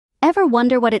Ever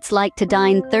wonder what it's like to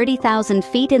dine 30,000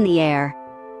 feet in the air?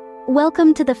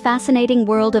 Welcome to the fascinating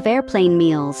world of airplane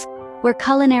meals, where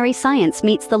culinary science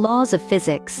meets the laws of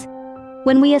physics.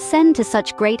 When we ascend to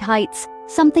such great heights,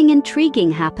 something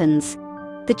intriguing happens.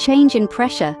 The change in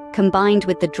pressure, combined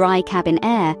with the dry cabin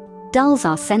air, dulls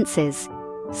our senses.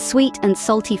 Sweet and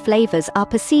salty flavors are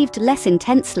perceived less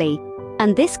intensely,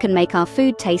 and this can make our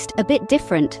food taste a bit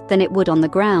different than it would on the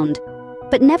ground.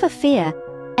 But never fear,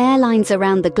 airlines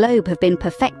around the globe have been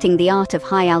perfecting the art of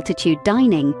high-altitude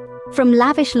dining. From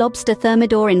lavish lobster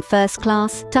thermidor in first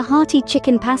class to hearty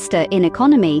chicken pasta in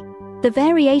economy, the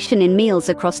variation in meals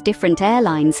across different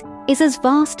airlines is as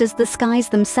vast as the skies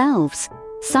themselves.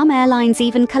 Some airlines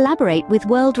even collaborate with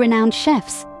world-renowned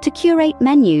chefs to curate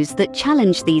menus that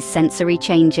challenge these sensory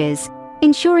changes,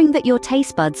 ensuring that your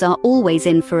taste buds are always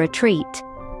in for a treat.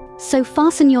 So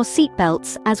fasten your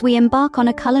seatbelts as we embark on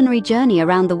a culinary journey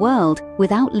around the world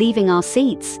without leaving our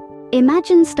seats.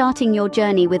 Imagine starting your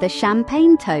journey with a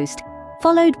champagne toast,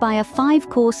 followed by a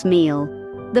 5-course meal.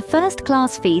 The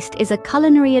first-class feast is a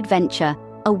culinary adventure,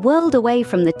 a world away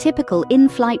from the typical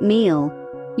in-flight meal.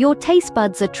 Your taste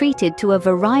buds are treated to a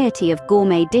variety of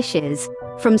gourmet dishes,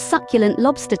 from succulent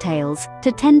lobster tails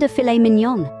to tender filet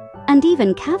mignon, and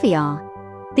even caviar.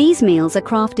 These meals are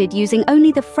crafted using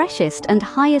only the freshest and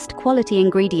highest quality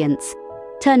ingredients,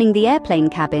 turning the airplane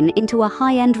cabin into a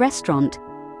high-end restaurant.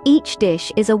 Each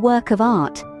dish is a work of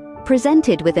art,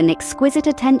 presented with an exquisite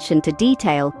attention to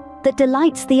detail that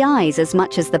delights the eyes as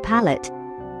much as the palate.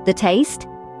 The taste?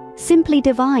 Simply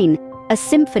divine, a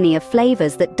symphony of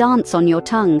flavors that dance on your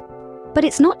tongue. But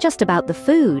it's not just about the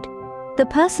food. The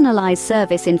personalized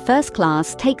service in first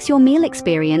class takes your meal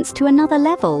experience to another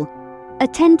level.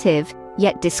 Attentive,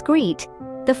 yet discreet,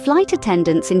 the flight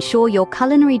attendants ensure your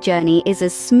culinary journey is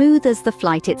as smooth as the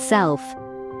flight itself.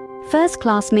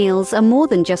 First-class meals are more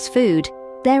than just food,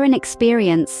 they're an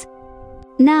experience.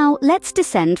 Now, let's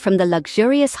descend from the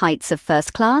luxurious heights of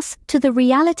first class to the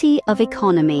reality of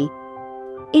economy.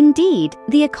 Indeed,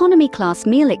 the economy class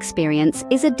meal experience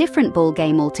is a different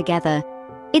ballgame altogether.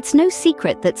 It's no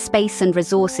secret that space and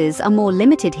resources are more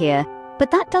limited here,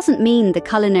 but that doesn't mean the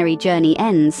culinary journey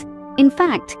ends. In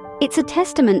fact, it's a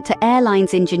testament to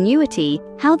airlines' ingenuity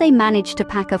how they manage to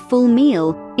pack a full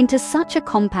meal into such a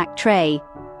compact tray.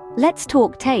 Let's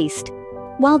talk taste.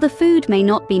 While the food may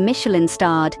not be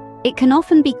Michelin-starred, it can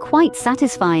often be quite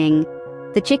satisfying.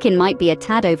 The chicken might be a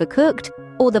tad overcooked,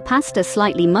 or the pasta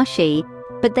slightly mushy,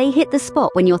 but they hit the spot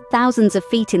when you're thousands of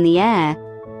feet in the air.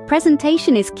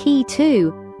 Presentation is key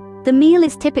too. The meal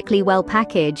is typically well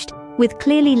packaged, with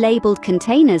clearly labeled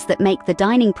containers that make the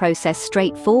dining process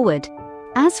straightforward.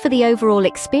 As for the overall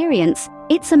experience,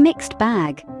 it's a mixed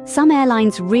bag. Some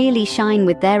airlines really shine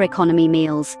with their economy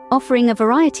meals, offering a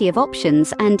variety of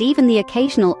options and even the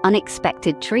occasional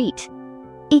unexpected treat.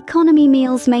 Economy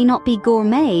meals may not be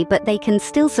gourmet, but they can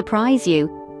still surprise you.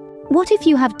 What if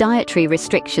you have dietary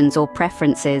restrictions or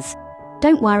preferences?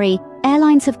 Don't worry,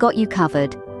 airlines have got you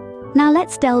covered. Now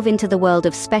let's delve into the world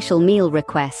of special meal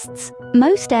requests.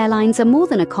 Most airlines are more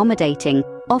than accommodating,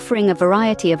 offering a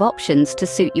variety of options to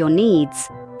suit your needs.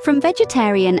 From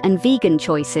vegetarian and vegan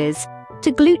choices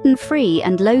to gluten-free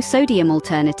and low-sodium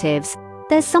alternatives,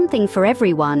 there's something for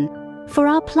everyone. For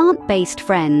our plant-based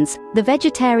friends, the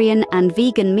vegetarian and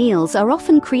vegan meals are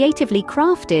often creatively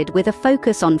crafted with a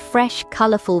focus on fresh,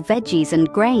 colorful veggies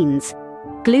and grains.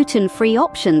 Gluten-free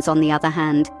options, on the other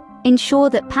hand, ensure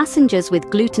that passengers with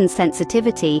gluten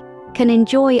sensitivity can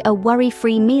enjoy a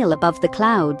worry-free meal above the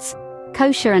clouds.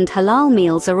 Kosher and halal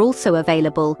meals are also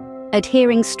available,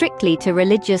 adhering strictly to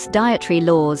religious dietary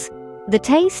laws. The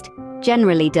taste?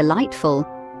 Generally delightful.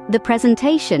 The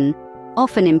presentation?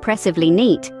 Often impressively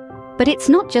neat. But it's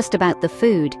not just about the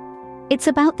food. It's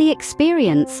about the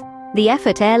experience. The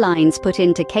effort airlines put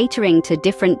into catering to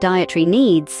different dietary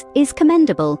needs is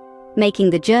commendable, making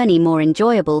the journey more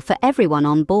enjoyable for everyone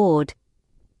on board.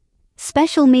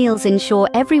 Special meals ensure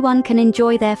everyone can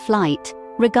enjoy their flight,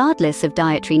 regardless of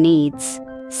dietary needs.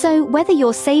 So, whether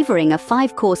you're savoring a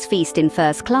 5-course feast in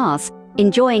first class,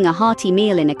 enjoying a hearty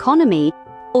meal in economy,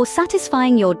 or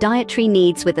satisfying your dietary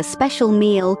needs with a special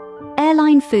meal,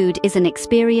 airline food is an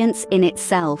experience in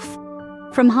itself.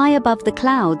 From high above the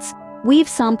clouds, we've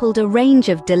sampled a range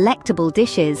of delectable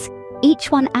dishes,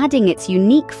 each one adding its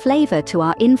unique flavor to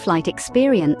our in-flight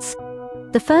experience.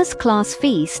 The first-class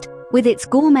feast, with its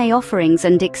gourmet offerings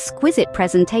and exquisite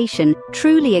presentation,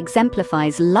 truly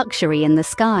exemplifies luxury in the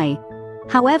sky.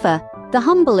 However, the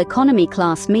humble economy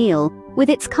class meal, with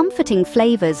its comforting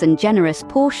flavors and generous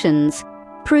portions,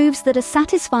 proves that a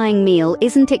satisfying meal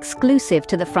isn't exclusive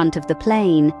to the front of the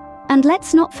plane. And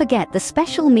let's not forget the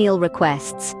special meal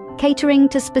requests. catering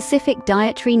to specific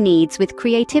dietary needs with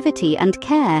creativity and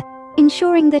care,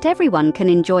 ensuring that everyone can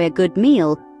enjoy a good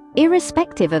meal,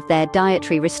 irrespective of their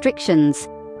dietary restrictions.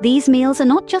 These meals are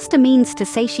not just a means to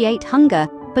satiate hunger,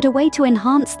 but a way to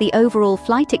enhance the overall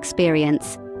flight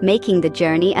experience, making the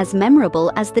journey as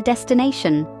memorable as the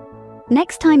destination.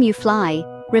 Next time you fly,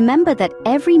 remember that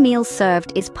every meal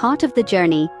served is part of the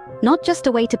journey, not just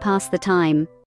a way to pass the time.